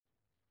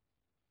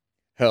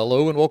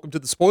Hello and welcome to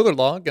the Spoiler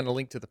Log and a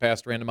link to the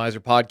Past Randomizer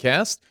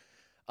podcast.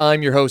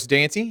 I'm your host,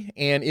 Daaanty,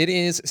 and it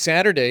is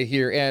Saturday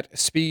here at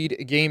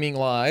Speed Gaming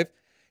Live.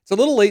 It's a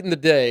little late in the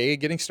day,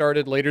 getting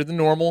started later than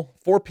normal,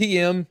 4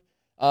 p.m.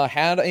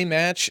 Had a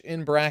match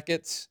in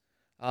brackets,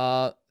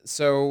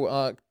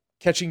 so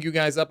catching you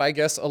guys up, I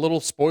guess, a little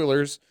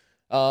spoilers,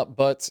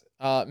 but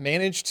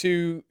managed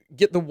to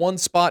get the one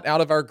spot out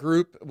of our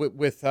group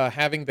with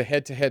having the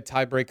head-to-head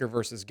tiebreaker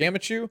versus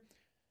Gamachu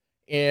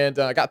and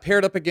got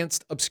paired up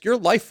against Obscure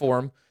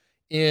Lifeform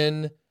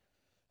in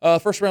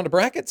first round of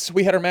brackets.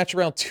 We had our match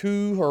around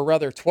 2, or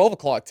rather 12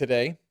 o'clock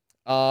today.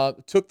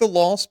 Took the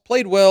loss,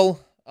 played well.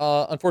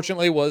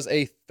 Unfortunately, was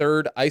a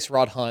third Ice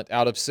Rod hunt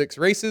out of 6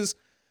 races.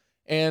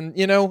 And,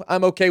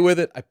 I'm okay with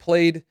it. I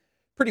played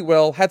pretty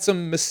well, had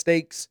some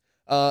mistakes,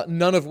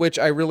 none of which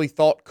I really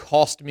thought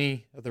cost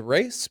me the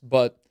race,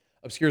 but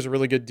Obscure's a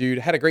really good dude.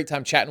 Had a great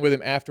time chatting with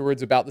him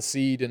afterwards about the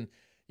seed and,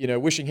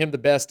 wishing him the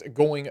best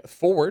going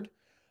forward.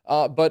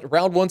 But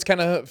round one's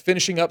kind of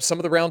finishing up. Some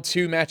of the round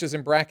 2 matches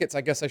in brackets,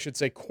 I guess I should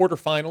say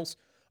quarterfinals,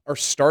 are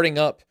starting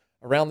up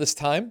around this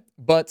time.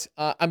 But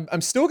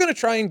I'm still going to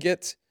try and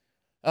get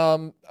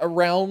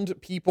around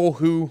people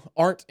who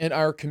aren't in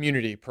our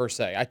community, per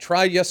se. I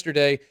tried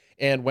yesterday,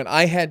 and when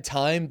I had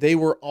time, they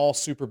were all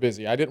super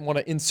busy. I didn't want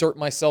to insert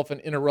myself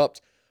and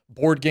interrupt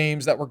board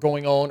games that were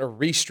going on or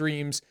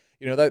restreams.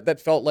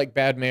 That felt like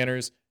bad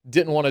manners.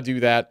 Didn't want to do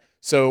that.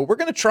 So we're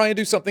going to try and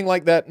do something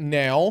like that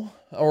now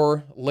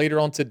or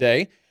later on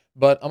today.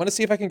 But I'm going to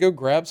see if I can go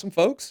grab some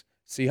folks,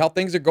 see how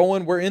things are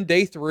going. We're in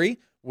day 3.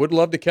 Would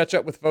love to catch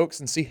up with folks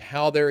and see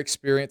how their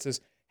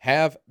experiences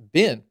have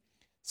been.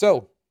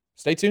 So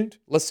stay tuned.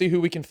 Let's see who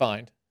we can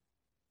find.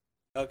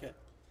 Okay.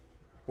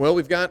 Well,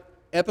 we've got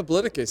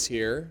Epibliticus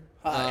here.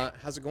 Hi.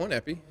 How's it going,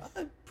 Epi?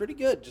 Pretty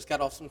good. Just got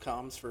off some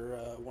comms for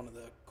one of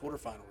the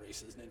quarterfinal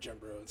races,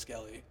 Ninjembro and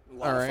Skelly. A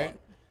lot All of right. fun.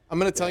 I'm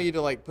going to tell you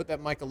to put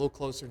that mic a little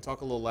closer and talk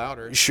a little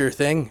louder. Sure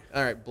thing.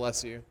 All right,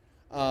 bless you.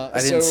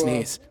 I didn't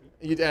sneeze.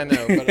 I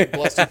know, but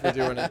bless you for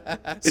doing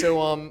it.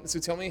 So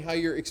tell me how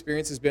your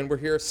experience has been. We're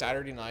here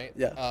Saturday night.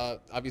 Yeah.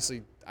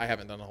 Obviously, I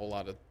haven't done a whole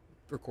lot of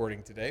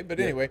recording today, but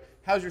Yeah. anyway,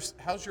 how's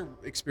your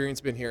experience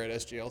been here at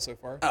SGL so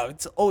far? Oh,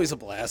 it's always a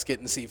blast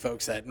getting to see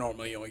folks that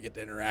normally you only get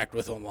to interact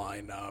with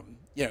online.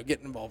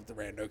 Getting involved with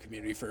the rando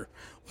community for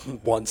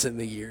once in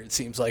the year, it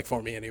seems like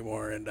for me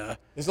anymore. And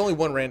There's only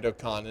one rando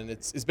con, and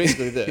it's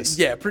basically this.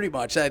 yeah, pretty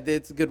much.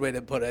 It's a good way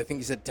to put it. I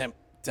think he said Temp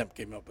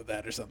came up with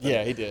that or something.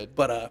 Yeah, he did.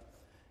 But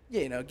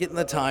getting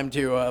the time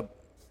to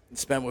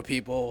spend with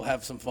people,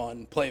 have some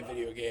fun, play a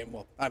video game.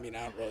 Well, I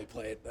don't really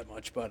play it that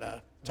much,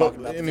 but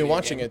talking about.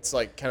 Watching it's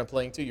like kind of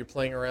playing too. You're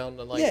playing around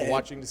and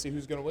watching to see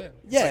who's going to win.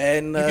 Yeah,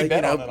 and you can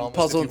bet on it almost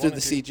puzzling if you through the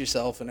wanted to. seed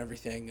yourself and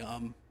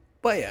everything.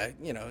 But yeah,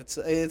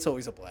 it's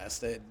always a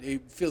blast. It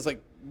feels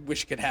like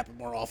wish it could happen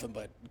more often,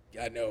 but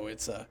I know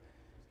it's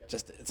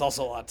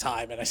also a lot of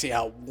time, and I see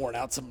how worn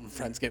out some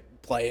friends get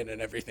playing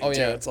and everything too.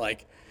 Yeah. It's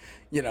like,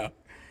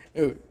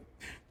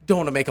 don't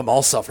want to make them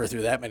all suffer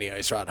through that many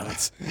ice rod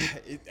hunts.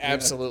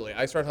 Absolutely.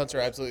 Ice Rod hunts are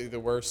absolutely the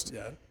worst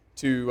Yeah.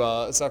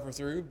 to suffer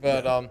through.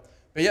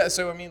 But yeah,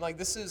 so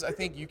this is, I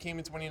think you came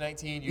in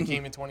 2019, you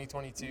came in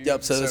 2022.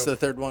 Yep. So this is the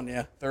third one.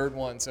 Yeah. third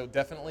one. So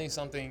definitely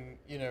something,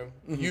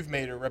 you've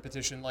made a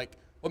repetition. Like,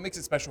 what makes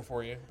it special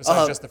for you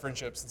besides just the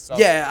friendships and stuff?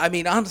 Yeah,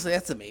 honestly,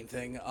 that's the main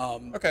thing.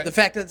 Okay. The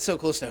fact that it's so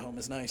close to home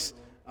is nice.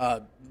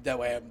 That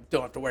way I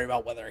don't have to worry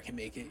about whether I can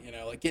make it.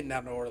 Like getting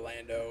down to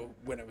Orlando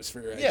when it was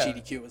for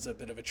GDQ was a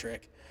bit of a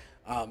trick,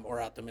 or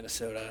out to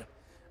Minnesota.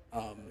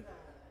 I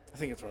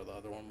think it's where the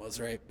other one was,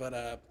 right?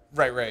 But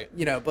Right.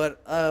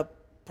 But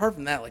apart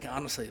from that,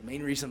 honestly, the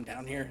main reason I'm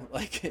down here,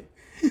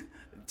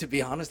 to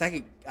be honest, I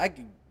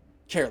could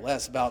care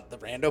less about the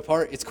rando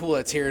part. It's cool,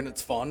 it's here, and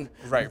it's fun.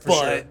 Right, for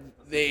but sure.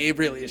 It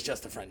really is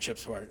just the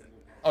friendships part.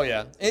 Oh,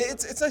 yeah.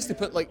 It's nice to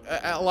put,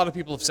 a lot of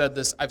people have said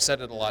this. I've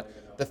said it a lot.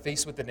 The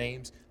face with the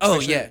names. Oh,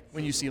 Especially yeah.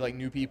 When you see,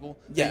 new people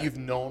Yeah. that you've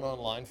known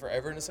online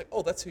forever. And it's like,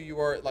 oh, that's who you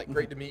are.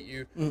 Great to meet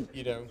you. And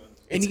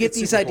It's- you get it's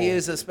these super cool.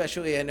 ideas,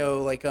 especially, I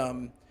know,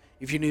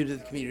 if you're new to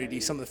the community,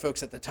 some of the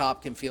folks at the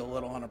top can feel a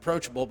little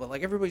unapproachable, but,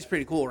 everybody's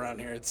pretty cool around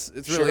here. It's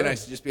really Sure.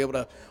 nice to just be able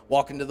to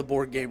walk into the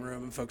board game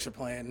room and folks are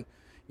playing,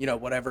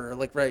 whatever.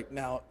 Right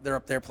now, they're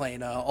up there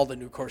playing all the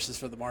new courses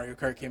for the Mario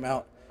Kart came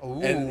out.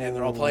 And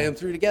they're all playing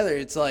through together.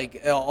 It's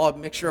a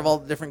mixture of all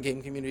the different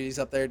game communities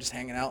up there just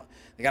hanging out.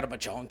 They got a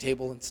mahjong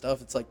table and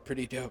stuff. It's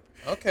pretty dope.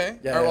 Okay.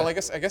 Yeah, All right, well,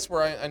 yeah. I guess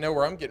where I know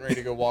where I'm getting ready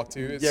to go walk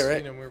to. It's, Yeah,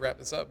 right. when we wrap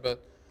this up. But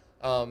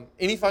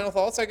any final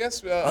thoughts, I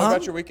guess,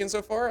 about your weekend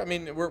so far?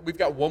 We've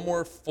got one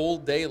more full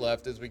day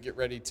left as we get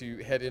ready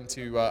to head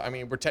into,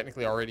 we're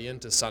technically already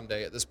into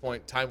Sunday at this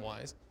point,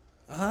 time-wise.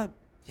 I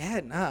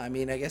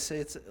guess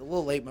it's a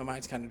little late. My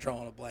mind's kind of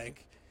drawing a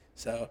blank.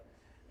 So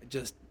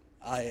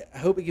I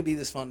hope it can be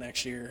this fun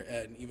next year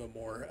and even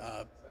more.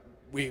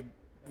 We've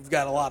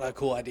got a lot of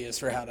cool ideas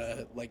for how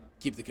to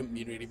keep the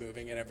community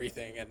moving and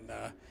everything. And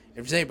if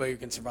there's anybody who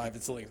can survive,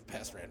 it's the link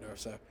past Rando.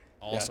 So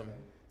Awesome.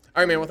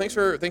 All right, man. Well, thanks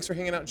for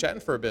hanging out and chatting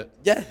for a bit.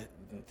 Yeah.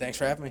 Thanks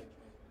for having me.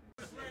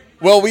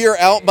 Well, we are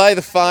out by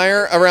the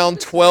fire around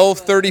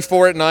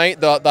 12:34 at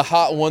night, the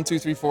hot 1, 2,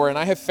 3, 4, and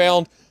I have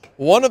found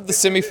one of the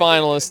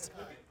semifinalists,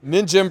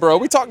 Ninjimbro.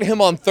 We talked to him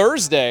on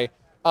Thursday.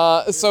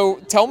 So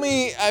tell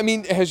me, I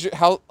mean,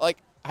 how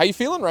you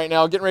feeling right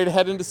now, getting ready to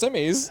head into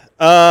semis?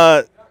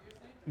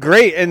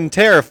 Great and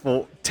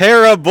terrible.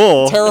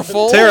 Terrible.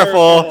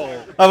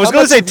 I was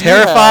going to say much have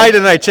you terrified,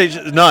 and I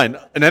changed none.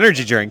 An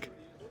energy drink.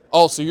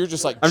 Oh, so you're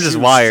just like I'm just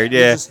juiced. wired,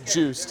 You're yeah. just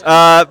juiced.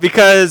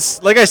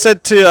 Because, like I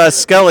said to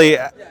Skelly,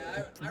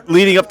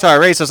 leading up to our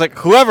race, I was like,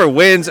 whoever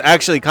wins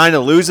actually kind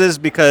of loses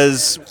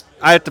because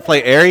I have to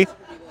play Airy.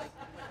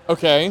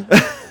 Okay.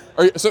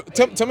 So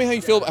tell me how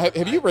you feel.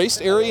 Have you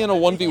raced Airy in a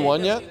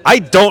 1v1 yet? I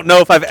don't know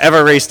if I've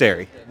ever raced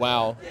Airy.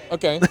 Wow.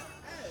 Okay.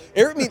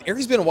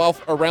 Airy's been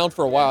around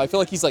for a while. I feel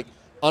like he's like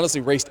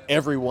honestly raced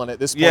everyone at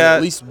this point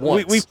at least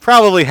once. We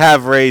probably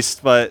have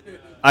raced, but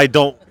I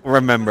don't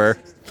remember.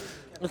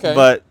 Okay.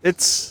 But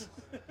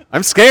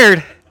I'm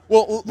scared.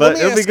 Well, but let me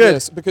it'll ask be good.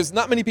 this, because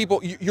not many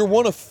people, you're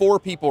one of 4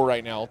 people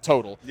right now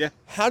total. Yeah.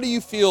 How do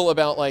you feel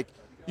about, like,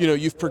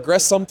 you've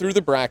progressed some through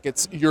the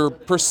brackets, your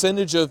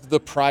percentage of the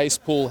prize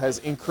pool has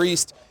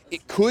increased,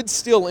 it could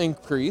still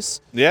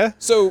increase. Yeah.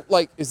 So,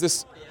 like,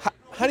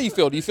 how do you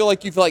feel? Do you feel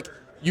like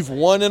you've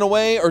won in a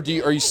way, or do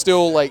you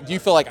still, like, do you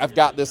feel like I've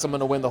got this, I'm going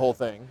to win the whole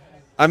thing?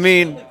 I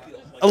mean,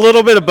 a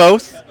little bit of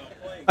both.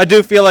 I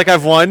do feel like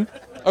I've won.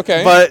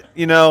 Okay. But,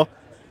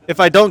 if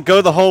I don't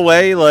go the whole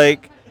way,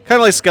 like, kind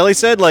of like Skelly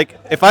said, like,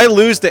 if I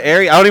lose the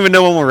Airy, I don't even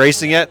know when we're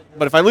racing yet,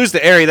 but if I lose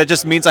the Airy, that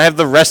just means I have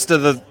the rest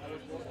of the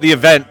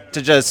event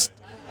to just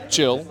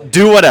chill,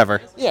 do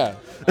whatever. Yeah,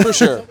 for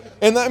sure.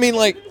 And I mean,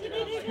 like,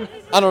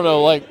 I don't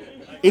know, like,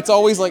 it's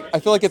always like, I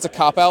feel like it's a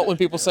cop-out when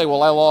people say,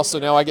 well, I lost, so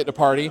now I get to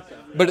party.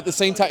 But at the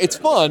same time, it's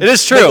fun. It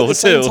is true, but at the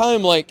same too.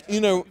 time, like,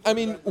 I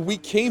mean, we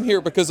came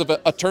here because of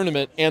a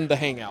tournament and the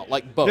hangout,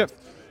 like both. Yep.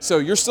 So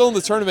you're still in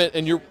the tournament,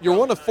 and you're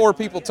one of 4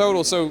 people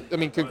total. So, I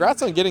mean,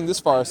 congrats on getting this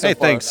far so far. Hey,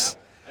 thanks.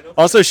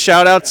 Also,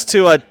 shout-outs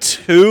to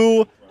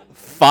 2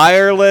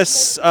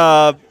 fireless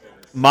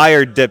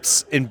Meyer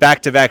dips in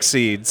back-to-back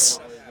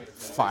seeds.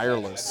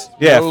 Fireless.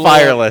 Yeah, no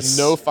fireless.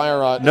 No fire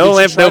rod. No Did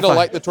lamp, you try no to fire.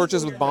 light the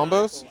torches with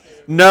bombos?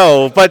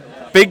 No,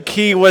 but Big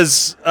Key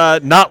was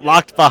not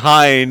locked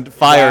behind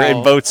fire Wow.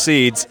 in both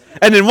seeds.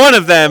 And in one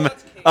of them,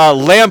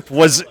 Lamp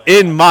was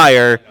in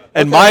Meyer,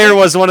 and Okay. Meyer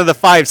was one of the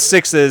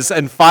 5-6s,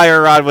 and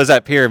Fire Rod was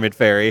at Pyramid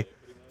Fairy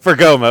for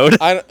Go mode.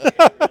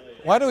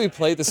 Why do we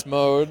play this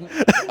mode?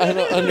 I don't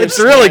understand. It's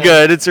really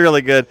good. It's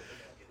really good.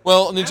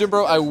 Well,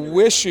 Ninjimbro, I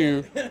wish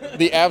you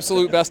the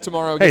absolute best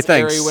tomorrow Hey, against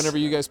thanks. Airy whenever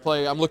you guys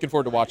play. I'm looking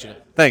forward to watching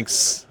it.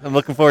 Thanks. I'm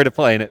looking forward to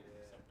playing it.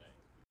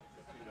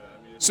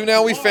 So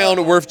now we found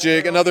Werf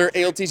Jig, another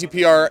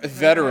ALTCPR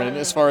veteran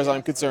as far as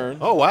I'm concerned.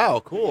 Oh,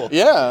 wow, cool.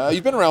 Yeah,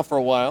 you've been around for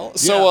a while.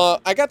 So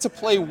I got to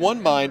play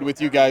One Mind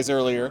with you guys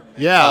earlier.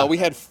 Yeah. We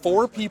had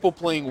 4 people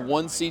playing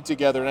one seed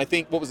together, and I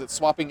think, what was it,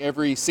 swapping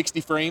every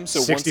 60 frames? So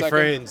 1 60 second?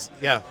 frames.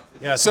 Yeah,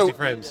 60 So-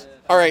 frames.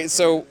 All right,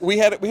 so we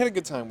had a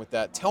good time with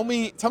that. Tell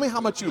me how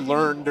much you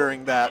learned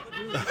during that.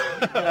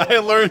 I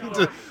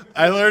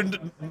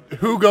learned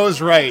who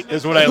goes right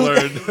is what I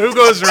learned. Who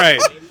goes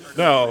right?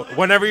 No,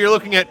 whenever you're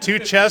looking at 2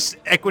 chests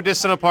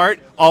equidistant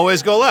apart,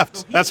 always go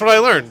left. That's what I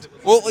learned.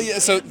 Well, yeah,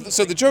 so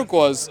the joke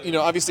was,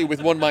 obviously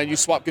with One Mind, you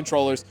swap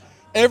controllers.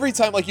 Every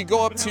time, like, you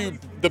go up to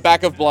the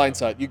back of Blind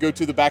Sight, you go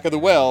to the back of the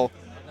well,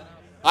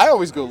 I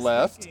always go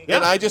left, Yeah.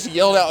 and I just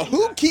yelled out,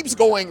 who keeps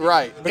going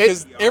right?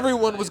 Because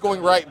everyone was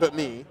going right but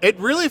me. It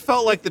really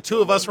felt like the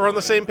 2 of us were on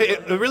the same page.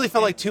 It really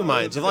felt like 2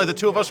 minds. It felt like the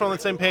 2 of us were on the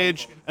same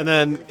page, and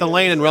then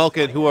Delane and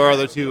Relkin, who are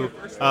other 2,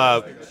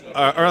 are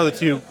other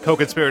 2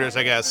 co-conspirators,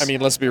 I guess. I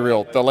mean, let's be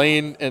real.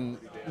 Delane and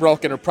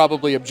Relkin are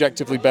probably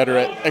objectively better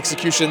at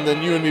execution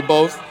than you and me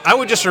both. I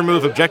would just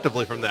remove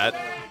objectively from that,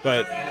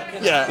 but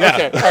Yeah, Yeah.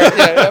 okay. All right,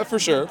 yeah, for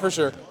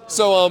sure.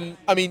 So,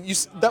 I mean,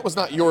 that was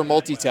not your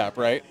multi-tap,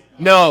 right?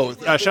 no.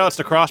 Shout outs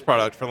to Cross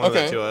Product for loaning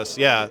Okay. that to us.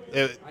 Yeah,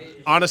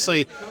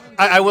 honestly,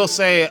 I will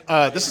say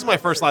this is my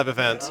first live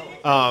event.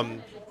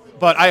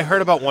 But I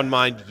heard about One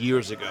Mind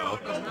years ago,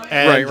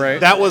 and Right.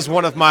 that was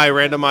one of my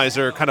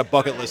randomizer kind of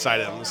bucket list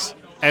items.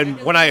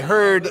 And when I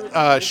heard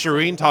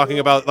Shireen talking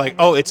about, like,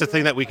 oh, it's a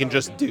thing that we can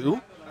just do,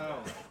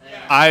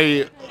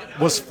 I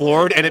was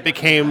floored, and it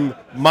became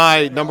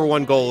my number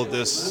 1 goal of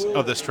this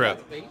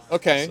trip.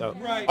 Okay. So-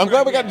 I'm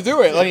glad we got to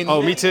do it. I mean,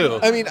 Oh, me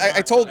too. I mean,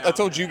 I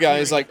told you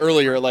guys, like,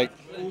 earlier, like,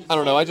 I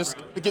don't know, I just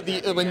get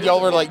when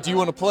y'all were like, do you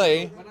want to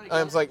play?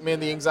 I was like, man,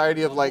 the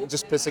anxiety of, like,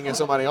 just pissing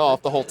somebody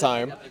off the whole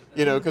time,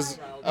 because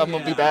I'm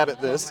going to be bad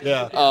at this.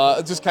 Yeah.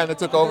 It just kind of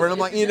took over, and I'm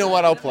like, you know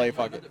what, I'll play,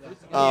 fuck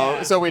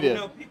it. So we did.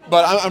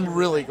 But I'm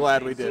really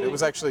glad we did. It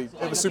was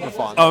super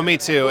fun. Oh, me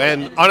too.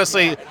 And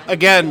honestly,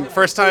 again,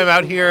 first time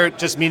out here,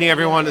 just meeting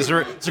everyone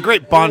it's a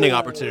great bonding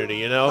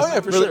opportunity. Oh, yeah,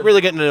 for really, sure.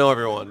 really getting to know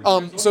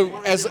everyone.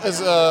 So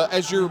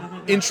as your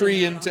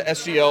entry into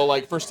SGL,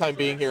 like, first time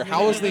being here,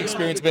 how has the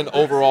experience been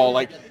overall?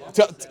 Like,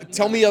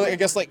 tell me, I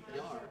guess, like,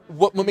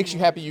 what makes you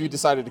happy you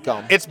decided to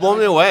come? It's blown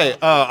me away.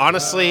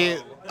 Honestly,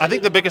 I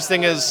think the biggest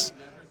thing is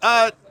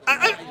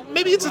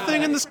maybe it's a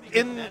thing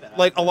in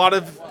like a lot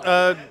of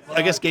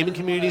I guess gaming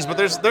communities, but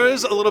there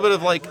is a little bit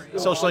of like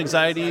social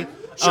anxiety.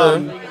 Sure.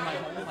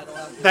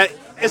 That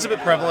is a bit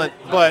prevalent,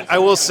 but I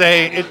will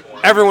say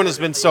everyone has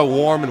been so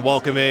warm and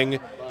welcoming.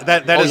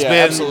 That has been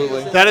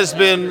absolutely. that has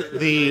been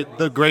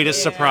the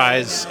greatest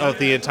surprise of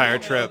the entire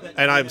trip,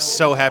 and I'm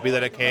so happy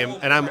that it came,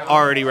 and I'm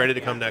already ready to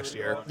come next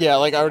year. Yeah,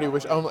 like I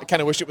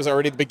kind of wish it was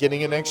already the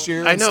beginning of next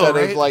year I know, instead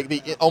right? of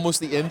like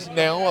almost the end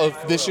now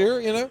of this year.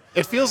 You know.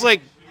 It feels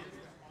like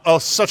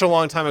such a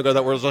long time ago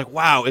that we're like,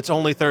 wow, it's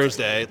only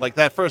Thursday. Like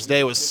that first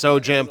day was so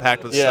jam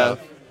packed with stuff.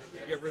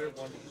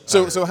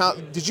 So how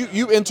did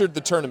you entered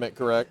the tournament,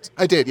 correct?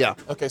 I did, yeah.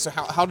 Okay, so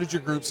how did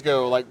your groups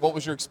go? Like, what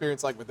was your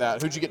experience like with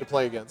that? Who'd you get to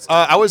play against?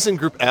 I was in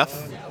Group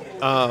F,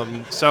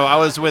 so I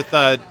was with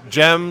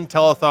Jem,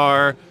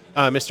 Telethar,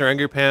 Mr.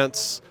 Angry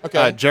Pants, Okay.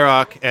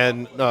 Jarok,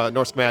 and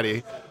Norse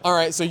Maddie. All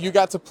right, so you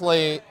got to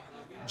play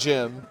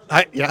Jim.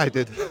 I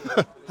did.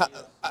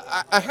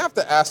 I have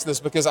to ask this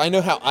because I know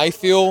how I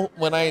feel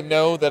when I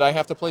know that I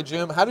have to play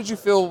Jim. How did you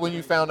feel when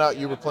you found out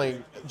you were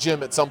playing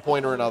Jim at some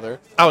point or another?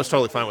 I was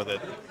totally fine with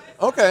it.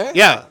 Okay.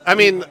 Yeah, I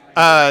mean,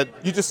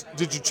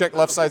 Did you check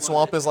left side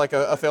swamp as like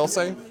a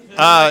failsafe?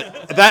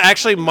 that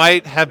actually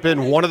might have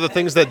been one of the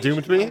things that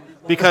doomed me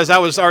because I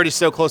was already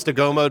so close to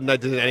go mode and I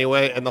did it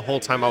anyway, and the whole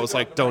time I was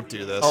like, don't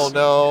do this. Oh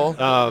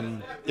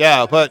no.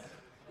 Yeah, but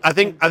I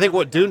think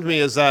what doomed me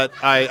is that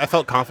I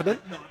felt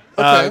confident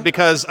Okay.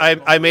 because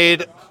I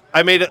made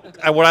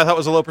what I thought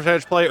was a low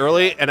percentage play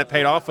early, and it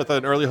paid off with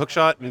an early hook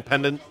shot and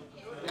pendant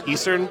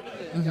Eastern.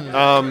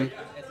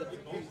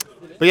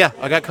 But yeah,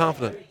 I got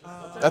confident.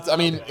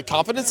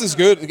 Confidence is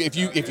good if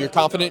you're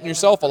confident in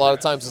yourself. A lot of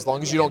times, as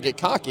long as you don't get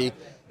cocky,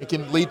 it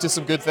can lead to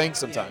some good things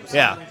sometimes.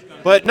 Yeah,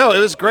 but no, it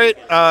was great.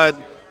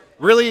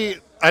 Really,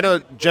 I know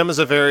Jem is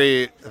a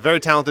very, very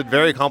talented,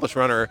 very accomplished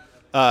runner.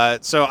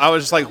 So I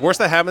was just like, worst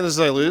that happens is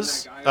I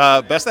lose.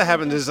 Best that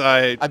happens is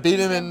I beat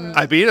him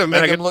and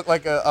make him look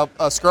like a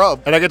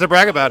scrub. and I get to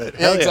brag about it.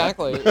 Yeah, Hell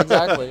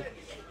exactly.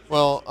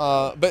 Well,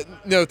 but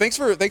no, thanks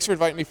for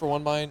inviting me for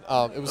One Mind.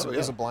 It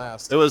was a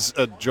blast. It was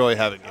a joy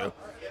having you.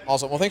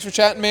 Awesome. Well, thanks for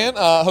chatting, man.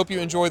 Hope you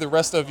enjoy the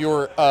rest of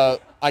your,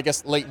 I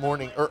guess, late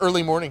morning or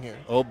early morning here.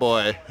 Oh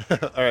boy.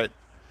 All right.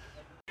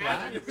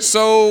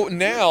 So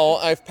now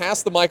I've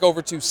passed the mic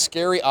over to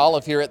Scary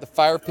Olive here at the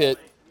Fire Pit.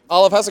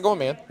 Olive, how's it going,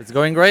 man? It's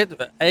going great.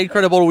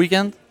 Incredible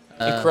weekend.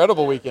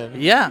 Incredible weekend.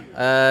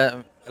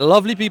 Yeah.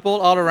 Lovely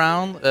people all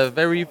around.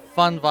 Very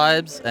fun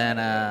vibes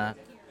and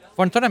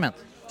fun tournament.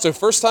 So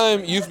first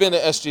time you've been to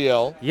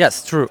SGL.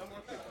 Yes, true.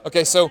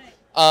 Okay, so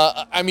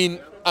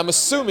I'm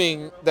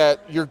assuming that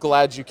you're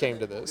glad you came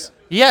to this.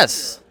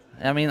 Yes.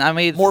 I mean, I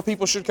made More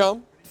people should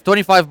come.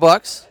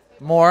 $25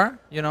 more,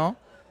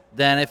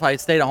 than if I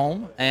stayed at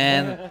home.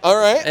 And All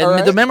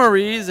right. the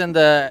memories and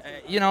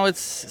it's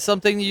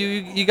something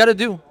you got to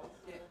do.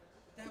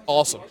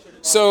 Awesome.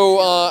 So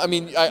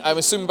I'm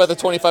assuming by the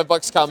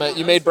 $25 comment,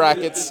 you made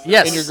brackets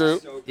Yes. in your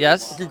group.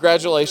 Yes.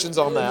 Congratulations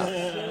on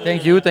that.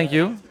 Thank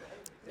you.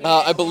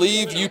 I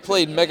believe you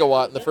played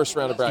Megawatt in the first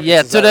round of brackets.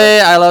 Yeah, Is that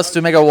today I lost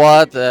to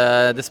Megawatt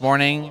this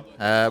morning,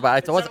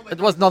 but it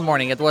was not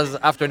morning. It was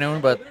afternoon,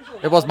 but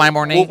it was my right?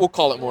 morning. We'll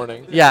call it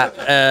morning.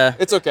 Yeah,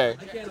 It's okay.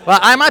 well,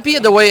 I'm happy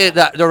the way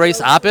that the race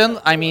happened.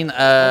 I mean,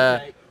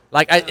 I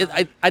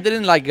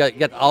didn't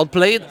get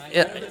outplayed.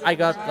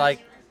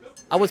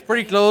 I was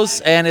pretty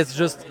close, and it's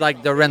just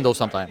like the rando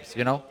sometimes,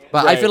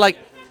 But I Right. feel like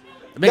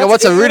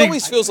Megawatt's a It really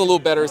always feels a little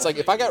better. It's like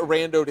if I got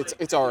randoed,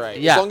 it's all right.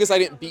 Yeah. As long as I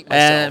didn't beat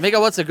myself. and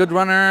Megawatt's a good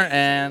runner,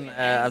 and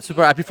I'm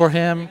super happy for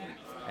him.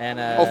 And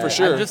Oh, for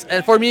sure.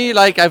 And for me,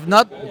 like I've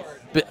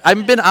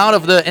been out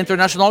of the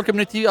international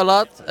community a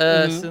lot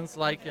since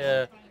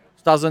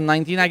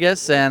 2019, I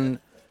guess, and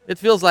it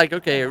feels like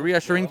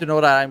reassuring to know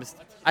that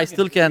I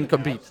still can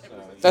compete.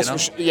 That's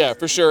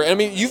for sure. I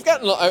mean, you've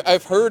gotten.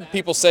 I've heard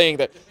people saying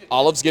that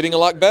Olive's getting a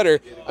lot better.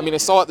 I mean, I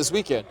saw it this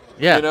weekend.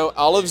 Yeah.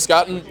 Olive's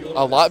gotten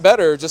a lot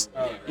better just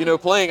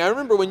playing. I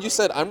remember when you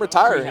said I'm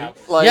retiring,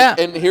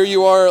 and here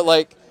you are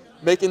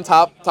making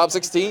top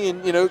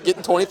 16,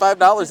 getting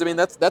 $25. I mean,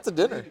 that's a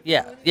dinner.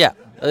 Yeah.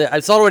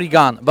 It's already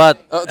gone, but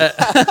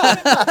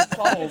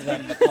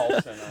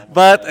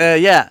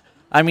yeah.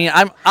 I mean,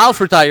 I'm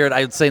half retired.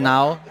 I'd say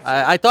now.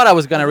 I thought I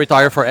was gonna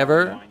retire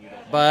forever,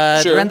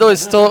 but Sure. Rendo is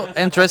still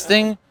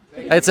interesting.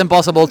 It's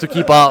impossible to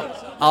keep out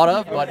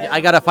of, but I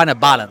gotta find a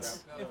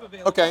balance.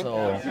 Okay.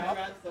 So,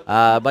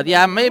 but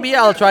yeah, maybe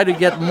I'll try to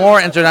get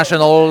more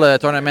international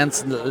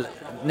tournaments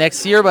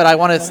next year, but I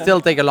want to still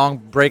take a long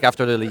break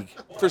after the league.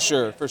 For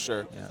sure.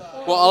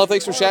 Well, Olive,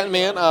 thanks for chatting,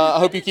 man. I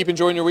hope you keep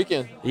enjoying your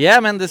weekend. Yeah,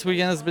 man, this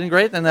weekend has been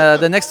great, and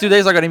the next 2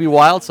 days are going to be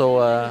wild, so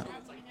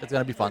it's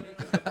going to be fun.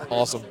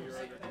 Awesome.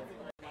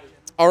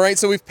 All right,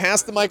 so we've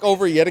passed the mic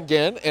over yet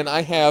again, and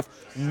I have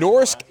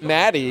Norsk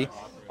Maddie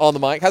on the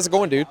mic. How's it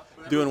going, dude?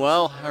 Doing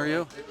well. How are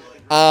you?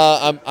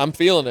 I'm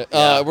feeling it.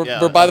 Yeah,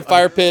 We're by the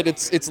fire pit.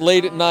 It's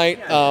late at night.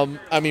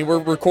 I mean, we're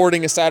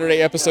recording a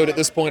Saturday episode at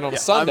this point on a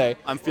Sunday.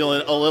 I'm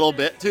feeling a little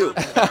bit too.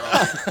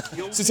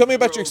 So tell me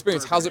about your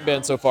experience. How's it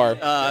been so far?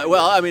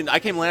 Well, I mean, I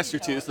came last year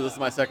too, so this is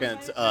my second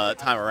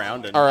time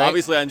around, and All right.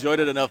 obviously I enjoyed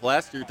it enough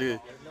last year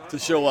to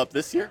show up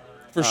this year.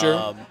 For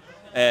sure.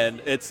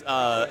 And it's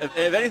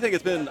if anything,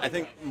 it's been I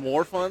think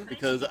more fun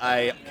because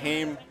I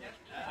came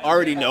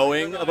already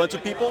knowing a bunch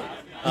of people.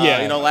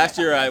 Yeah. You know, last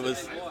year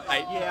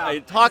I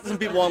talked to some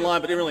people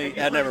online, but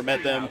had never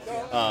met them,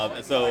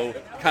 and so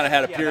kind of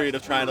had a period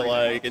of trying to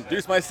like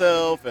introduce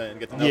myself and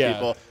get to know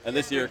people. And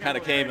this year kind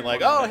of came and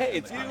like, oh hey,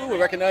 it's you. We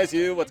recognize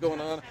you. What's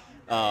going on?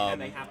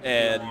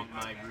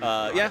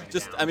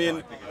 Just I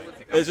mean,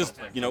 it's just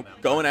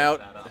going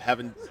out,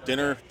 having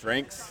dinner,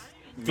 drinks.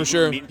 For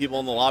sure. Meeting people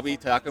in the lobby,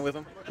 talking with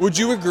them. Would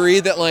you agree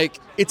that like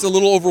it's a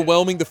little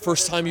overwhelming the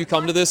first time you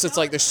come to this? It's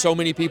like there's so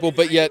many people,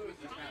 but yet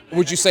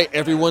would you say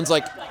everyone's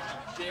like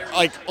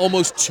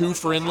almost too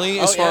friendly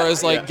as far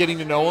as like getting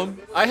to know them?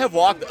 I have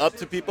walked up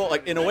to people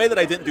like in a way that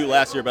I didn't do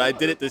last year, but I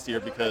did it this year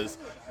because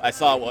I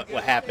saw what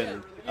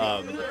happened.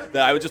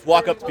 That I would just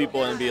walk up to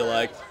people and be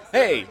like,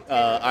 "Hey,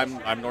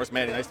 I'm Norse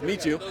Manny. Nice to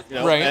meet you."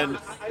 Right. And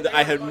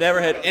I have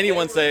never had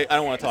anyone say, "I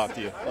don't want to talk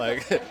to you."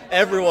 Like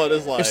everyone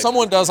is like, If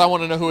someone does, I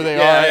want to know who they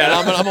are, and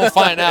I'm gonna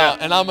find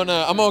out, and I'm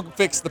gonna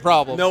fix the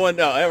problem. no one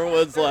knows.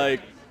 Everyone's like,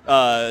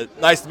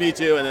 "Nice to meet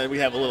you," and then we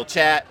have a little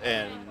chat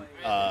and.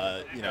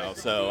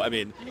 So I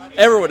mean,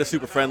 everyone is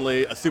super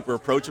friendly, super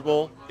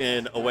approachable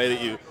in a way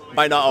that you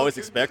might not always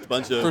expect a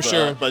bunch of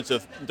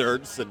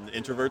nerds and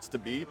introverts to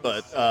be.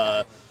 But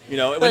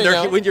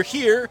when you're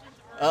here,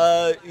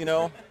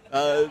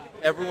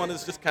 everyone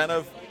is just kind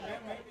of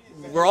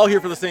we're all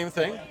here for the same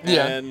thing,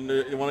 and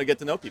you want to get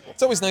to know people.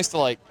 It's always nice to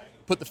like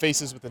put the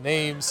faces with the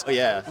names. Oh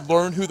yeah,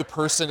 learn who the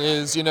person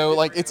is.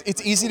 Like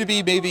it's easy to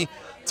be maybe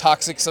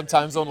toxic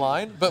sometimes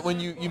online, but when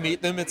you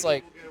meet them, it's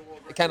like.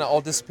 It kind of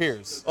all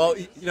disappears. Well,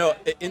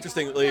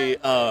 interestingly,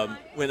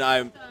 when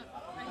I'm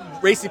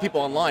racing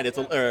people online,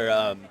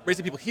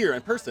 racing people here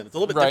in person, it's a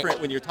little bit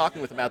different when you're talking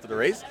with them after the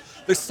race.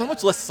 There's so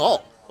much less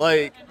salt.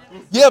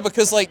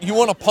 Because like you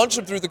want to punch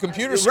them through the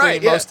computer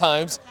screen most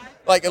times.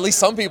 Like at least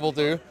some people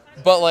do,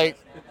 but like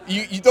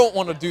you don't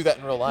want to do that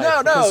in real life.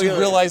 No. Because you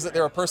realize that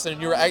they're a person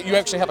and you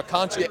actually have a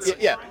conscience.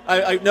 Yeah.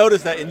 I've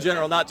noticed that in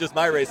general, not just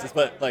my races,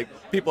 but like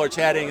people are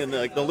chatting and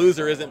like the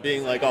loser isn't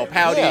being like all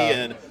pouty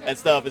and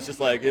stuff. It's just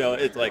like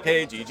it's like,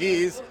 hey,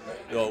 GGs,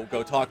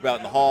 go talk about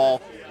in the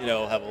hall.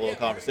 Have a little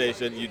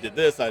conversation. You did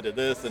this, I did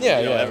this, and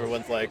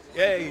everyone's like,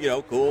 hey,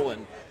 cool.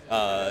 And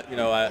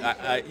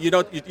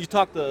you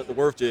talked the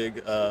Werf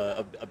Jig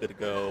a bit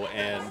ago,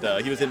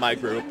 and he was in my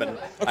group, and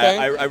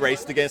I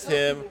raced against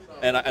him,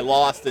 and I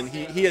lost, and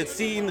he had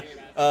seen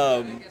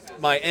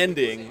my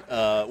ending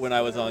when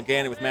I was on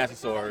Ganon with Master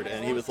Sword,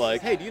 and he was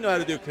like, hey, do you know how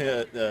to do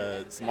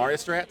Samaria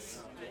strats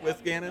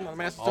with Ganon on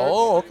Master Sword?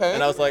 Oh, okay.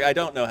 And I was like, I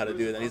don't know how to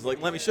do it. And he's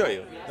like, let me show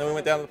you. Then we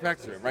went down to the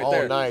practice room right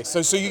there. Oh, nice.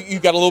 So you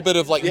got a little bit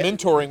of like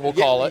mentoring, we'll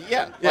call it.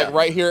 Yeah. Like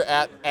right here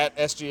at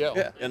SGL.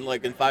 Yeah, and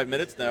like in 5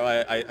 minutes now,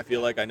 I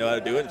feel like I know how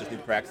to do it. I just need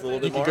to practice a little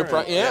bit more.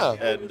 No,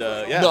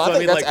 I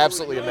think that's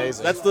absolutely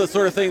amazing. That's the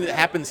sort of thing that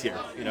happens here.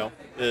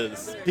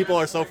 Is people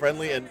are so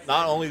friendly, and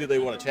not only do they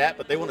want to chat,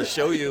 but they want to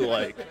show you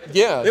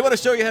they want to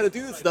show you how to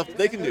do the stuff that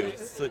they can do,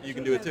 so that you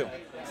can do it too.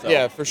 So.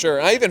 Yeah, for sure.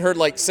 And I even heard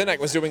like Sinek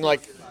was doing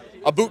like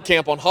a boot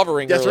camp on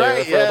hovering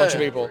earlier for a bunch of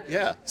people.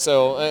 Yeah.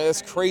 So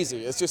it's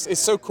crazy. It's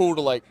so cool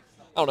to like,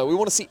 I don't know, we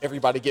want to see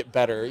everybody get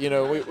better.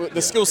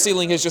 The skill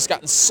ceiling has just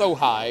gotten so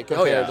high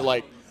compared to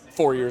like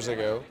 4 years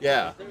ago.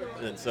 Yeah.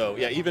 And so,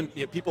 even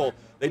people,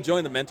 they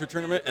join the mentor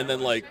tournament and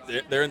then like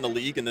they're in the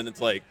league and then it's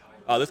like,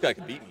 oh, this guy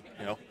can beat me,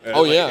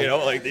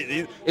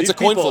 It's a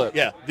coin flip.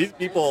 Yeah. These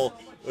people,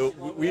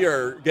 we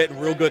are getting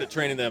real good at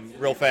training them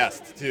real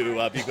fast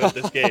to be good at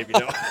this game,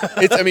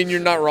 You're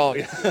not wrong.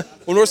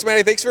 Well, Norse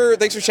Manny, thanks for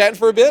chatting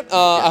for a bit.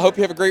 I hope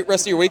you have a great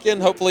rest of your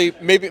weekend. Hopefully,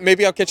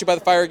 maybe I'll catch you by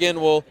the fire again.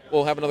 We'll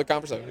have another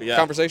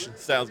conversation.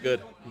 Sounds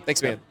good.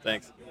 Thanks, man.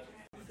 Thanks.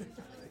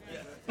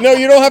 No,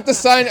 you don't have to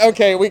sign.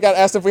 Okay, we got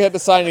asked if we had to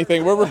sign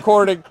anything. We're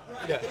recording.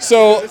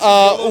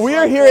 So we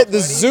are here at the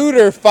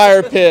Zooter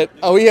Fire Pit.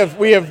 We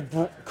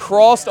have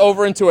crossed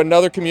over into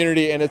another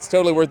community, and it's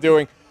totally worth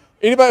doing.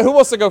 Anybody who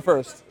wants to go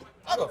first?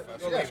 I'll go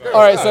first. All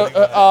right,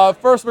 so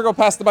first we're going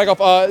to pass the mic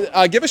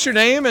off. Give us your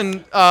name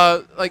and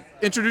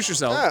introduce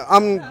yourself.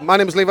 My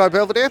name is Levi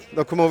Belvedere.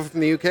 I've come over from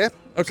the UK.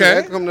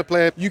 Okay. So come to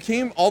play. You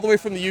came all the way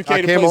from the UK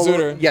to play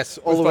Zooter. Yes,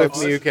 all the way from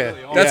the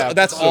UK.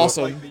 That's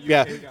awesome.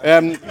 Yeah.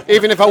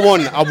 Even if I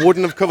won, I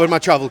wouldn't have covered my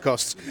travel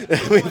costs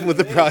with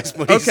the prize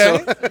money.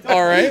 Okay.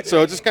 All right.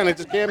 So just came.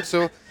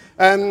 So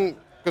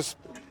because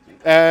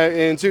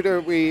in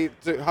Zooter we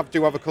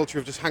do have a culture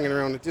of just hanging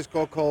around the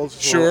Discord calls.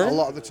 So sure. A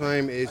lot of the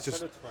time is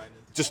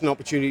just an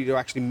opportunity to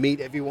actually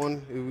meet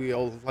everyone who we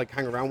all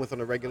hang around with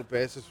on a regular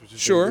basis, which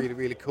is really,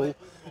 really cool.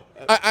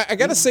 I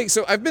got to say,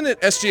 so I've been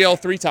at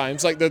SGL 3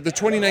 times, like the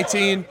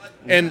 2019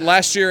 and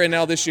last year and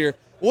now this year.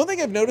 One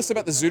thing I've noticed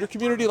about the Zooter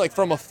community, like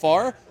from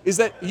afar, is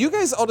that you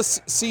guys all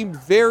just seem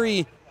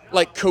very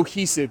like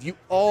cohesive. You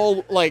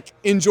all like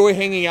enjoy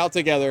hanging out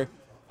together.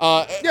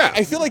 Yeah.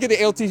 I feel like in the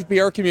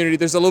ALTPR community,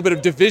 there's a little bit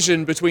of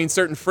division between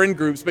certain friend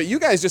groups, but you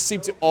guys just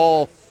seem to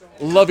all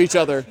love each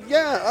other.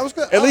 Yeah, I was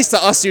gonna, At least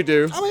to us, you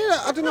do. I mean,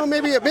 I don't know.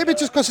 Maybe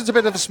just because it's a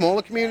bit of a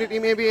smaller community.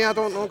 Maybe I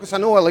don't know. Because I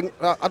know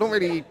I don't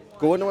really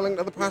go into a Link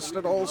to the Past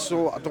at all,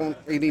 so I don't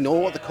really know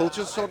what the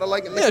culture's sort of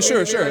like in the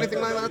community or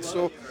anything like that.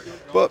 So,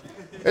 but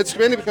it's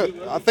really because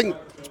I think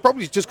it's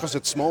probably just because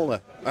it's smaller.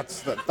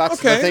 That's the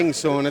thing.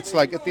 So, and it's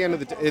like at the end of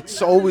the day,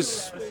 it's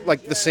always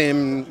like the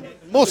same.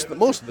 Most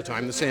of the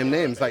time, the same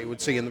names that you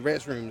would see in the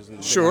race rooms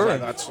and things like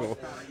that.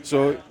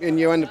 So, and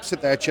you end up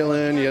sit there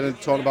chilling. You end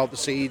up talking about the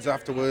seeds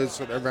afterwards,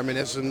 sort of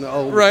reminiscing.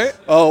 Oh,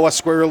 I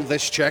squirreled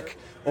this check.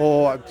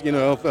 Oh, you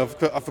know,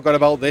 I forgot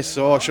about this.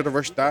 Oh, I should have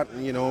rushed that.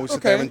 And, you know, we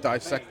sit there and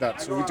dissect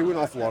that. So we do an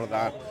awful lot of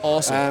that.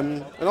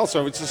 Awesome. And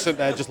also, we just sit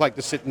there, just like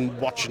to sit and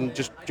watch and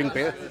just drink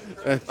beer.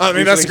 I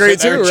mean, that's great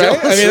too, right?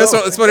 I mean, that's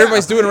what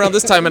everybody's doing around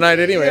this time of night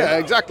anyway. Yeah,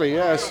 exactly.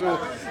 Yeah.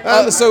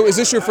 So is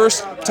this your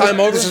first time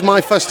over? This is my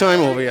first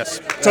time over. Yes.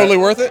 Totally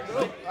worth it.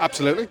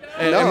 Absolutely.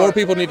 And more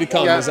people need to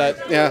come. Yeah, is that?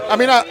 Yeah. I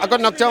mean, I got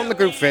knocked out in the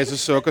group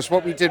phases, so because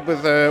what we did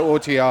with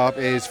OTR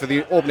is for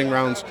the opening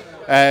rounds,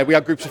 we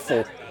had groups of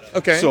 4.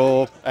 Okay.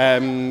 So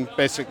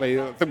basically,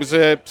 there was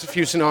a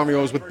few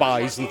scenarios with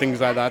buys and things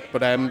like that,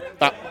 but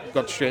that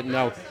got straightened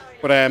out.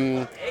 But I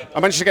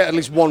managed to get at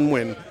least 1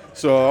 win.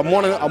 So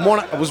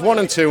I was 1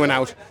 and 2 and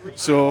out.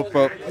 So,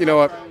 but you know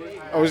what?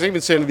 I was even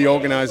saying to the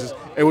organisers,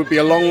 it would be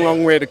a long,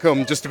 long way to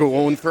come just to go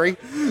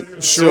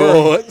 0-3.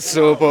 Sure.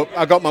 So, but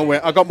I got my win.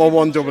 I got my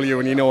 1 W,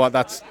 and you know what?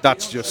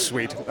 That's just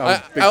sweet.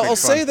 I'll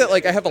say that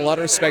like I have a lot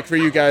of respect for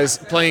you guys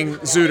playing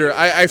Zooter.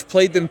 I've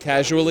played them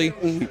casually.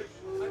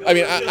 I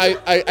mean,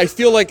 I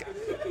feel like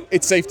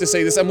it's safe to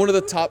say this. I'm one of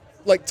the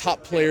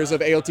top players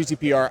of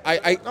ALTTPR.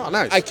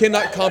 Nice. I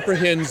cannot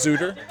comprehend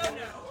Zooter.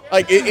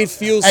 Like it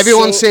feels.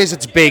 Everyone says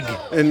it's big,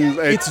 and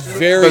it's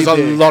very. There's a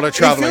big. lot of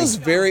traveling. It feels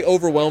very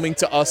overwhelming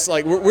to us.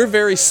 Like we're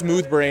very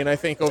smooth brain, I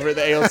think, over the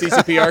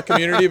ALTTPR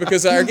community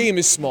because our game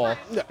is small.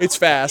 It's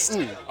fast,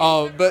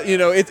 but you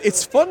know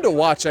it's fun to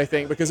watch. I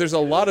think because there's a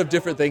lot of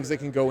different things that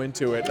can go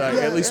into it.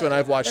 At least when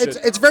I've watched it,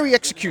 it's very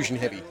execution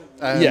heavy.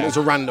 As a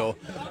rando,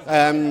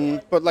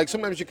 but like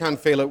sometimes you can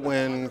feel it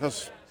when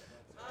because.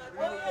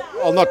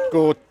 I'll not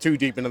go too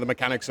deep into the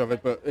mechanics of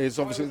it, but it's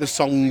obviously the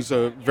songs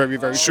are very,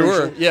 very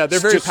crucial. Yeah, they're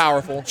very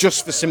powerful.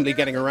 Just for simply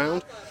getting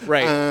around.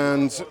 Right.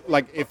 And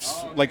like if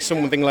like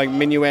something like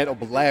Minuet or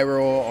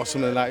Bolero or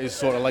something that is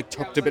sort of like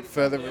tucked a bit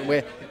further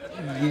away,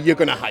 you're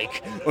gonna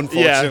hike,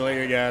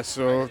 unfortunately. Yeah.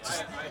 So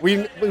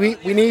we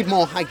need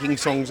more hiking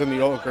songs in the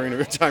Ocarina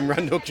of Time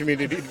rando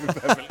community, to be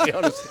perfectly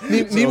honest.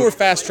 Need more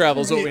fast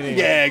travel is what we need.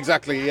 Yeah,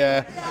 exactly.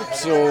 Yeah.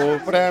 So,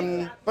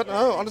 but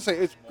no, honestly,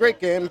 it's a great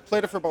game.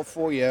 Played it for about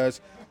 4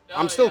 years.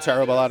 I'm still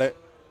terrible at it,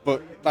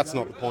 but that's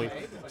not the point.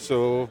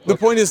 So the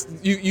point is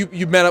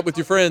you met up with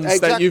your friends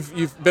that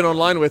you've been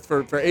online with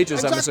for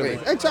ages. I'm assuming.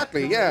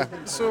 Exactly. Yeah.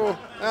 So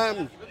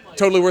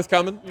totally worth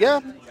coming. Yeah.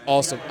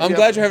 Awesome. I'm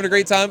glad you're having a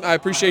great time. I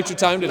appreciate your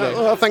time today.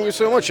 Well, thank you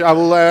so much. I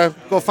will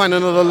go find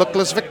another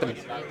luckless victim.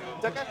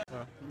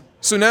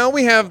 So now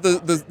we have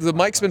the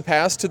mic's been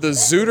passed to the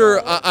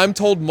Zooter, I'm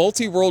told,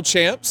 multi-world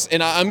champs,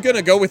 and I'm going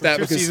to go with that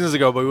 2 because seasons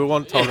ago, but we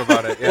won't talk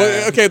about it. Yeah.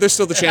 Well, okay, there's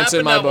still the champs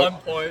in my book. At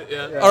one point,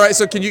 yeah. All right,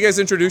 so can you guys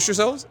introduce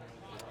yourselves?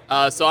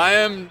 So I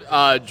am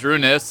Drew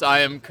Niss. I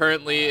am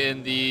currently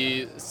in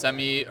the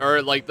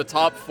the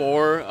top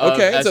 4 of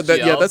okay, so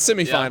SGL. that's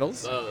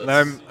semifinals. Yeah,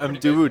 And I'm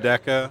Dubu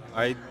Deka.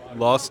 I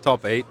lost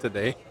top 8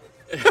 today.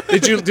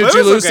 Did you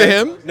lose to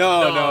him?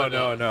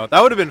 No.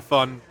 That would have been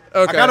fun.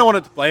 Okay. I kind of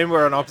wanted to play him.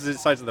 We're on opposite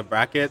sides of the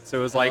bracket, so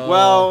it was like,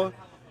 well,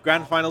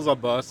 grand finals are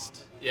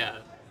bust. Yeah.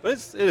 But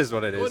it is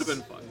what it is. It would have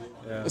been fun.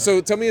 Yeah. So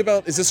tell me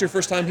about, is this your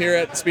first time here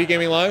at Speed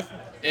Gaming Live?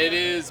 It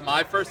is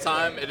my first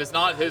time. It is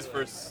not his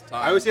first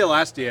time. I was here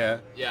last year.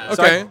 Yeah.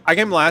 So Okay. I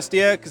came last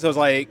year because I was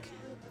like,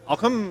 I'll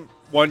come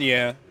 1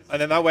 year,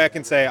 and then that way I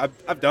can say,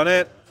 I've done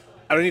it.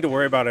 I don't need to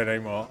worry about it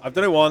anymore. I've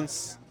done it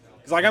once.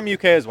 Because like I'm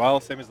UK as well,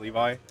 same as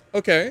Levi.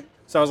 Okay.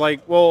 So I was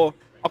like, well,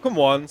 I'll come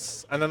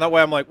once, and then that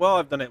way I'm like, well,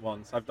 I've done it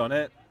once. I've done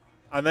it.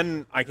 And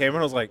then I came and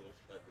I was like,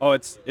 oh,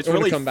 it's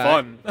really come back.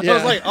 fun. So I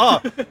was like, oh,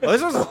 well,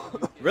 this was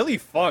really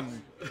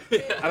fun.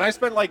 And I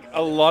spent like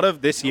a lot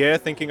of this year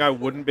thinking I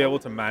wouldn't be able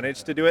to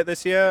manage to do it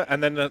this year.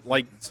 And then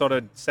like sort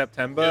of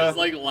September. It was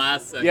like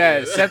last second.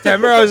 Yeah,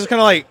 September I was just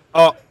kind of like,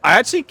 oh, I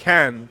actually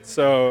can.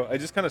 So I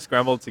just kind of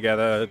scrambled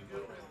together,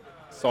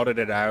 sorted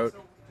it out.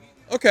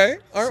 Okay.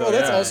 All right. So, well,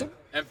 that's yeah. awesome.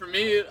 And for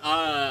me,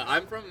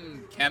 I'm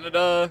from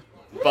Canada,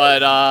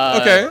 but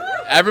Okay.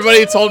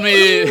 everybody told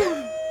me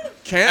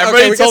Okay,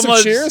 we got told some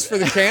us- cheers for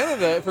the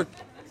Canada.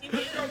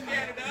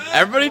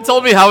 everybody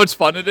told me how much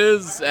fun it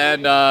is,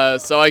 and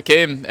so I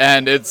came,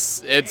 and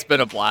it's been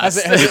a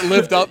blast. Has it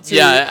lived up to?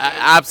 Yeah,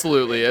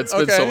 absolutely. It's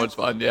been so Okay. much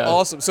fun. Yeah.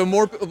 Awesome. So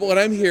what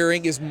I'm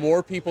hearing is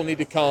more people need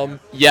to come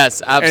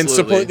Yes, absolutely. and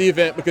support the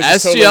event because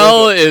it's SGL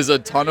totally worth is a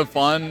ton of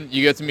fun.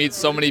 You get to meet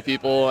so many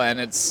people, and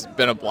it's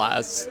been a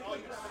blast.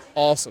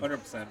 Awesome.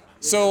 100%.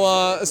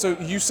 So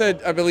you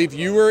said, I believe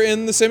you were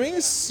in the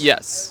semis?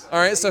 Yes. All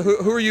right, so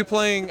who are you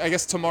playing, I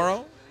guess,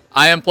 tomorrow?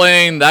 I am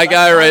playing that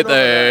guy right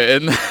there.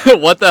 And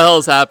what the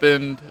hell's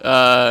happened?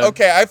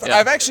 Okay,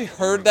 I've actually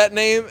heard that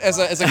name as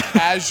a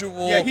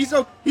casual. Yeah,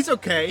 he's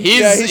okay.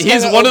 He's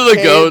kinda one of the okay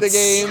at goats. the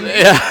game.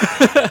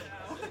 Yeah.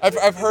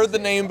 I've heard the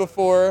name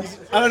before.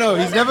 I don't know.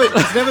 He's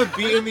never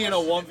beaten me in a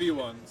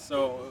 1v1.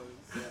 So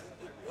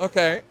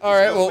Okay, all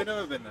right. we've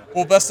never been there.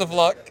 Well, best of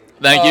luck.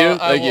 Thank you.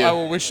 Thank you. I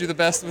will wish you the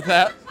best with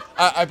that.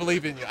 I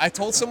believe in you. I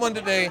told someone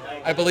today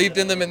I believed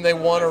in them and they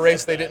won a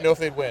race they didn't know if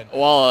they'd win.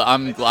 Well,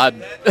 I'm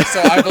glad.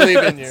 So I believe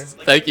in you.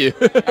 Thank you.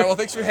 All right, well,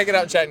 thanks for hanging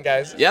out and chatting,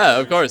 guys. Yeah,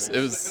 of course. It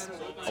was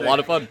a lot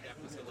of fun.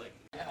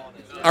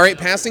 All right,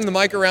 passing the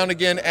mic around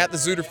again at the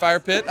Zooter Fire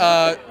Pit.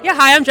 Yeah,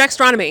 hi, I'm Jack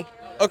Astronomy.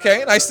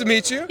 Okay, nice to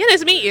meet you. Yeah, nice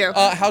to meet you.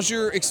 How's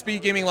your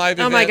Speed Gaming Live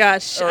Oh event my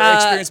gosh, or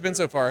experience been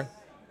so far?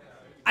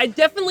 I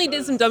definitely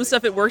did some dumb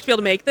stuff at work to be able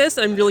to make this,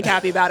 and I'm really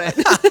happy about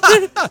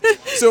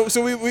it. So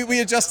we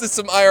adjusted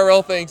some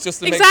IRL things just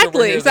to make sure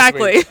we're here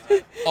exactly. This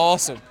week.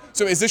 Awesome.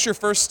 So is this your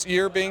first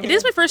year being It here?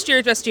 is my first year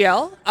at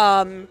SGL.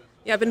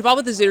 Yeah, I've been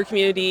involved with the Zooter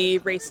community,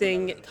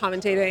 racing,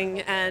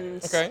 commentating,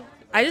 and Okay.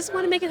 I just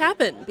want to make it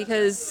happen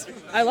because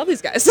I love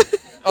these guys.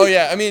 Oh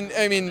yeah, I mean,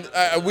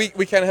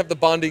 we kind of have the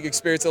bonding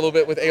experience a little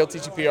bit with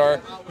ALTGPR.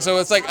 So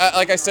it's like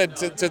I said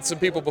to some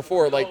people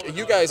before, like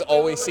you guys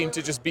always seem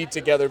to just be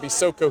together, be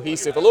so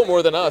cohesive, a little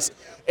more than us.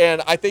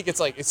 And I think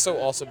it's so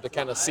awesome to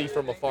kind of see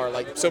from afar,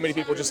 like so many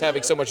people just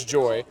having so much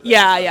joy.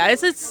 yeah.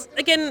 It's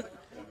again,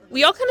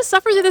 we all kind of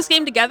suffer through this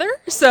game together,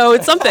 so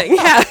it's something.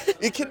 Yeah.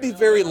 It can be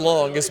very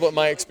long, is what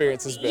my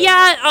experience has been.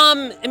 Yeah,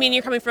 I mean,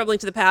 you're coming from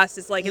Link to the Past.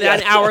 It's like about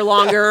an hour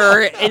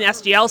longer in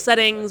SGL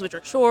settings, which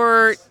are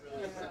short.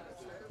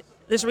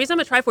 There's a reason I'm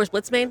a Triforce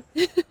Blitz main.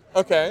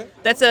 Okay.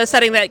 That's a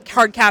setting that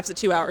hard caps at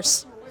 2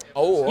 hours.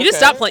 Oh, okay. You just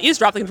stop playing. You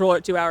just drop the controller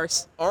at 2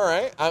 hours. All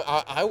right.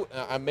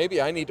 I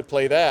maybe I need to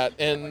play that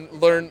and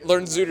learn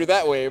Zooter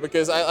that way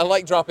because I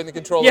like dropping the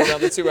controller down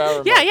the 2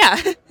 hour mark. Yeah.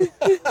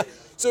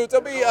 So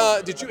tell me,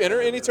 did you enter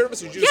any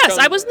tournaments? Or did you just Yes,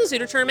 come? I was in the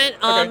Zooter tournament.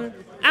 Okay.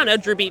 I don't know.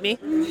 Drew beat me.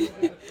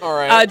 All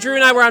right. Drew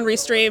and I were on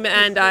Restream,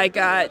 and I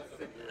got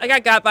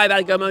got by about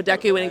a Gomo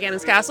Deku in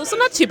Ganon's Castle, so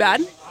not too bad.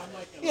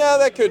 Yeah,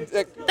 that could.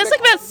 That's like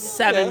about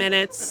 7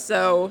 minutes,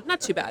 so not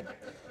too bad.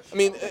 I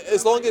mean,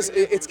 as long as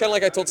it's kind of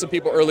like I told some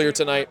people earlier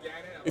tonight.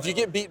 If you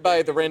get beat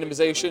by the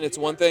randomization, it's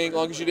one thing. As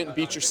long as you didn't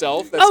beat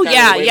yourself. That's Oh kind of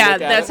yeah, the way to yeah.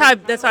 look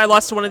at That's how I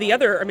lost to one of the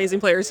other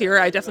amazing players here.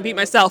 I definitely beat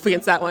myself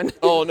against that one.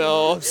 Oh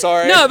no, I'm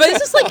sorry. No, but it's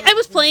just like I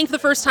was playing for the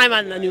first time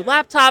on a new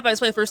laptop. I was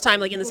playing the first time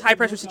like in this high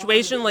pressure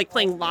situation. Like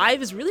playing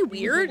live is really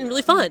weird and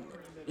really fun.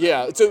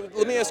 Yeah. So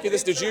let me ask you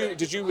this: Did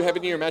you have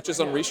any of your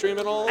matches on Restream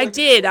at all? I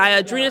did.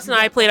 Dreenus and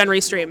I played on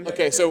Restream.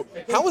 Okay, so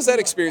how was that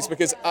experience?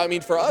 Because I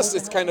mean, for us,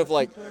 it's kind of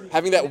like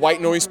having that white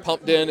noise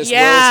pumped in as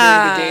well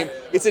as hearing the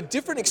game. It's a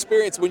different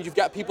experience when you've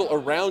got people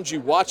around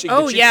you watching.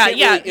 Oh but you yeah, can't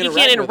yeah. Really You can't with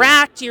them.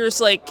 interact. You're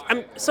just like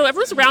so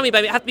everyone's around me,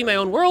 but I have to be my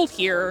own world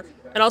here.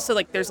 And also,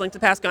 like, there's Link to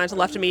the Past going to the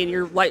left of me, and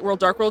your light world,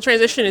 dark world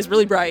transition is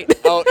really bright.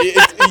 Oh,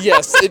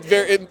 yes, it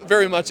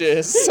very much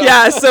is. So.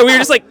 Yeah, so we were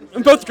just like,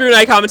 both Drew and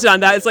I commented on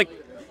that. It's like,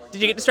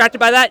 did you get distracted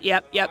by that?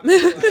 Yep.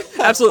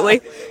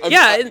 Absolutely.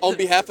 Yeah. On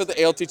behalf of the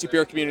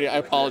ALTTPR community, I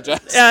apologize.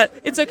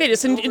 It's okay.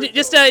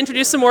 Just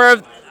introduce some more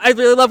of. I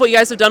really love what you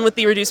guys have done with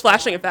the reduced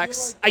flashing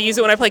effects. I use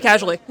it when I play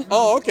casually.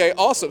 Oh, okay,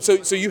 awesome.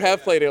 So you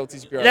have played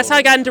ALTTPR. That's how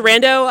I got into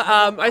Rando.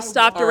 I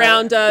stopped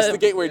around. It's the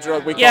gateway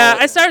drug. We call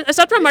I it.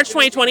 stopped around March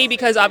 2020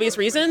 because obvious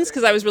reasons,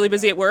 because I was really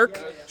busy at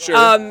work. Sure.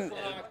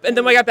 And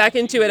then when I got back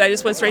into it, I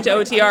just went straight to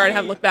OTR and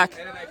haven't looked back.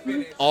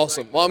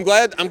 Awesome. Well, I'm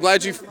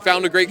glad you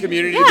found a great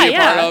community to be a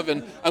part of,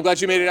 and I'm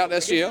glad you made it out to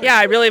SGL. Yeah,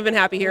 I really have been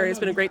happy here. It's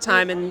been a great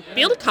time, and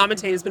being able to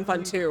commentate has been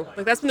fun too.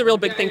 Like that's been the real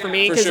big thing for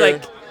me because sure.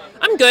 like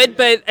I'm good,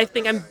 but I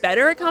think I'm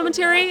better at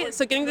commentary.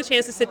 So getting the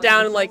chance to sit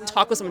down and like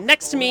talk with someone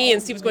next to me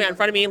and see what's going on in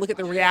front of me and look at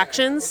their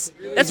reactions,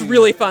 that's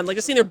really fun. Like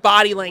just seeing their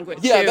body language.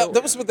 Yeah, too.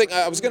 that was one thing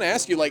I was going to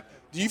ask you. Like,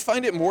 do you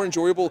find it more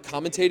enjoyable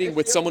commentating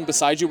with someone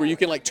beside you, where you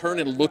can like turn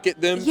and look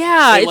at them?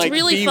 Yeah, and, it's like,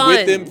 really be fun.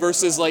 with them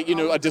versus like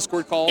a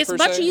Discord call. It's per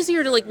much se?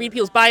 easier to like read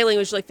people's body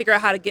language, to, like figure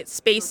out how to get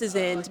spaces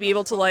in, to be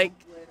able to like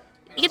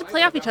you get to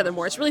play off each other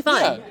more. It's really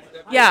fun.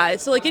 Yeah,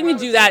 so like getting to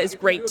do that is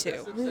great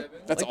too.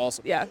 That's like,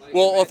 awesome. Yeah.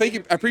 Well, thank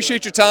you. I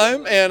appreciate your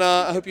time, and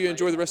I hope you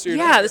enjoy the rest of your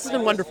night. Yeah, this has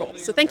been wonderful.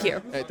 So thank you.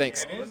 All right,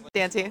 thanks.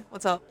 Daaanty,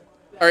 what's up?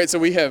 All right, so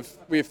we have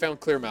found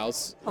Clear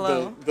Mouse,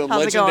 Hello. the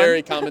How's it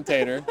legendary going?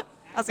 commentator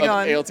How's it of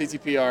going?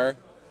 ALTTPR.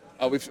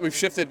 We've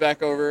shifted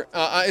back over.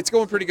 It's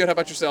going pretty good. How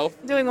about yourself?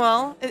 Doing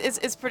well.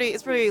 It's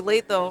pretty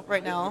late though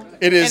right now.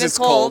 It is. And It's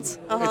cold.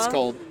 Uh-huh. It's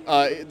cold.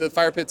 The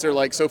fire pits are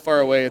like so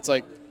far away. It's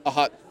like a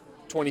hot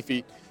 20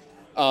 feet.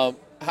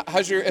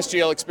 How's your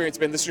SGL experience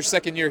been? This is your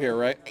second year here,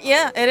 right?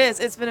 Yeah, it is.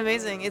 It's been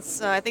amazing.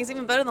 It's I think it's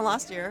even better than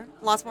last year.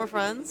 Lots more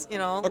friends.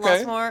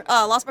 Okay.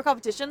 Lots more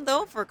competition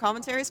though for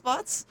commentary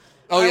spots.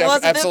 Oh, yeah, I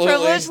was absolutely. a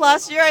bit privileged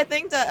last year. I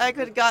think that I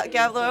could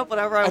gather up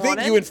whatever I wanted. I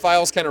think you and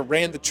Files kind of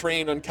ran the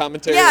train on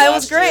commentary. Yeah, it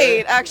was last year.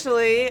 great,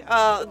 actually.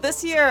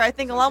 This year, I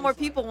think a lot more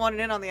people wanted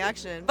in on the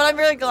action. But I'm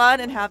very glad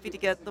and happy to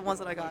get the ones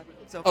that I got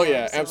so far. Oh,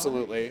 yeah, so.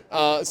 absolutely.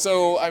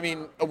 So, I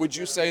mean, would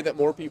you say that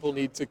more people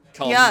need to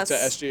come Yes. to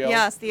SGL?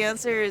 Yes, the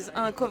answer is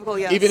unequivocal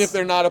yes. Even if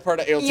they're not a part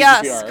of ALTTPR?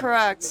 Yes,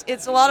 correct.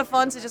 It's a lot of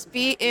fun to just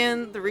be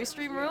in the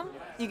restream room.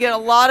 You get a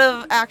lot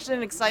of action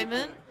and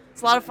excitement.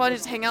 It's a lot of fun to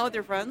just hang out with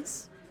your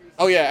friends.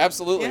 Oh, yeah,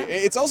 absolutely. Yeah.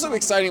 It's also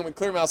exciting when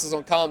Clear Mouse is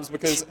on comms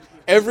because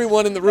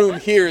everyone in the room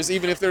hears,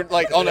 even if they're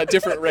like on a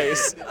different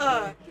race.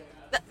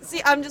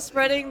 See, I'm just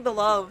spreading the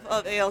love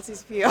of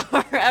ALT's PR.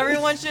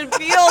 Everyone should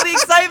feel the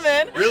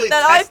excitement Really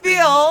that testing.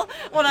 I feel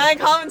when I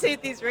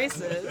commentate these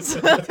races.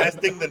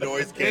 Testing the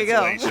noise There you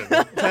go.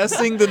 cancellation.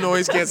 Testing the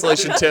noise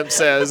cancellation, Tim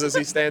says as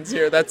he stands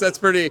here. That's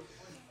pretty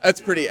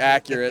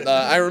accurate.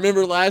 I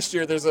remember last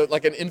year there's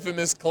an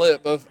infamous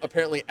clip of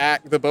apparently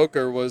the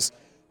Boker was,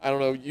 I don't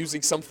know,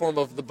 using some form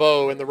of the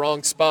bow in the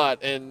wrong spot,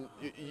 and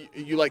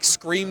you like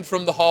screamed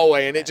from the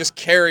hallway, and it just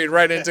carried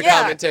right into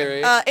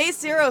commentary.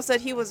 A0 said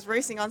he was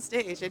racing on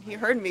stage, and he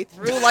heard me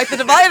through like the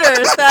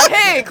dividers that,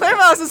 hey, Clear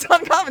Mouse is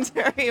on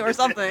commentary or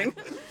something.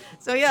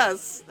 So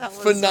yes, that was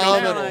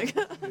phenomenal.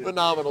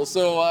 Phenomenal.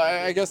 So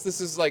I guess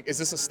this is is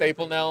this a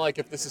staple now? Like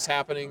if this is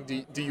happening,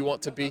 do you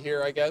want to be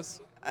here, I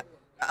guess?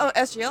 Oh,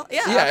 SGL?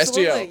 Yeah, Yeah,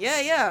 absolutely.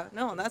 SGL. Yeah.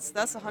 No, that's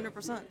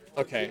 100%.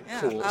 Okay,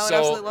 Yeah, cool. I would So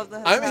absolutely love to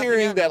have I'm that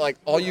hearing again. that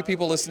all you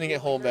people listening at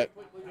home that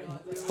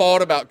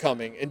thought about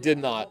coming and did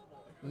not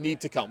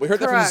need to come. We heard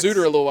Correct. that from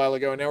Zooter a little while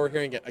ago, and now we're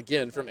hearing it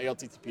again from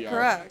ALTTPR.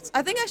 Correct.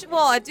 I think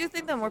I do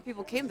think that more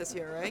people came this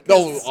year, right?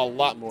 Oh, 'Cause- a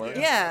lot more.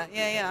 Yeah.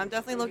 I'm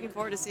definitely looking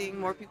forward to seeing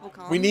more people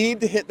come. We need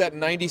to hit that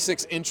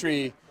 96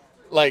 entry,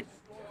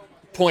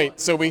 point,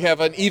 so we have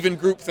an even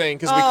group thing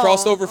because we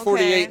crossed over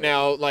 48 okay.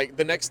 now.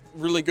 The next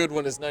really good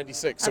one is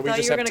 96, so I we thought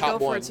just you were have gonna top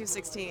go one. for a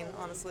 216,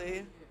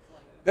 honestly.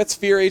 That's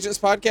Fear Agents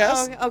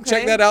podcast. Oh, okay.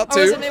 Check that out Oh,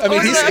 is too. it maybe- I mean,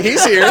 oh, is it-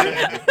 he's here.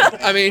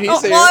 I mean,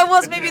 he's here. Well, I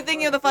was maybe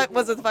thinking of the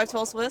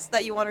 512 Swiss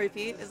that you want to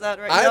repeat. Is that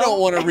right? I No? don't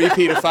want to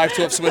repeat a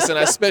 512 Swiss, and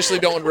I especially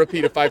don't want to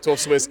repeat a 512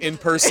 Swiss in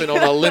person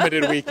on a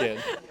limited weekend.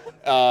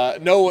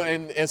 No,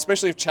 and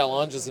especially if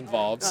challenge is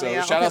involved. So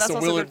yeah. shout Okay, outs that's to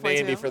also a Willard good point,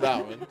 and Andy too. for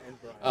that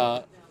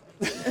one.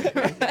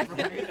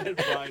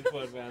 Brian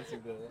for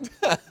advancing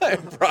the.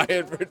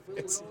 Brian for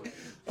advancing.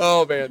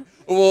 Oh man.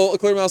 Well,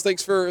 Clear Mouse,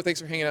 thanks for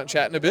hanging out and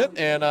chatting a bit,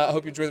 and I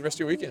hope you enjoy the rest of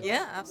your weekend.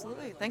 Yeah,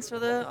 absolutely. Thanks for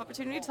the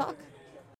opportunity to talk.